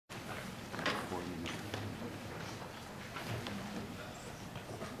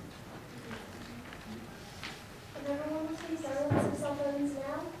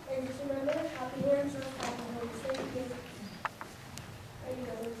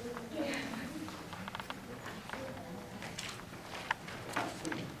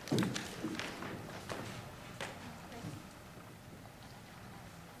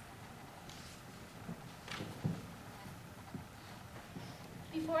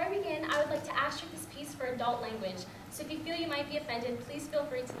Before I begin, I would like to asterisk this piece for adult language, so if you feel you might be offended, please feel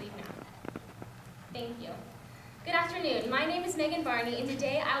free to leave now. Thank you. Good afternoon, my name is Megan Barney, and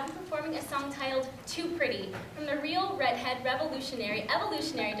today I'll be performing a song titled Too Pretty from the Real Redhead Revolutionary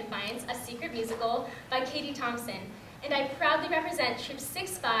Evolutionary Defiance, a secret musical by Katie Thompson. And I proudly represent Troop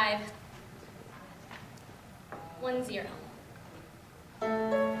 6510.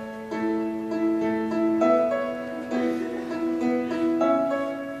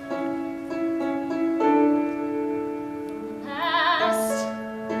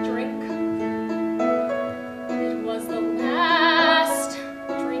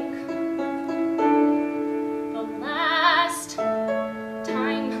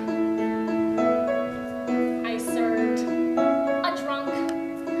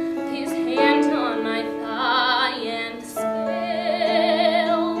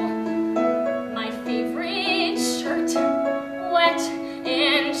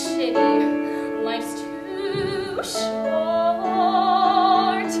 Life's too short,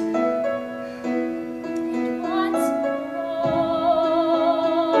 and what's more,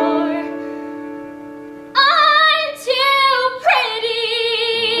 I'm too pretty.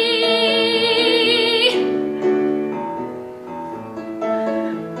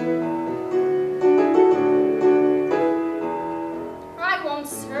 I won't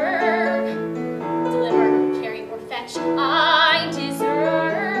serve, deliver, carry, or fetch. I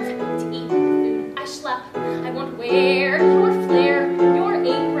deserve to eat the food I schlep. I won't wear your flare, your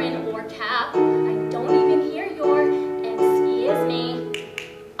apron or cap. I don't even hear your excuse me.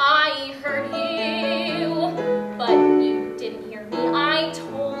 I heard you, but you didn't hear me. I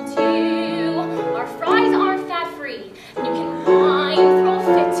told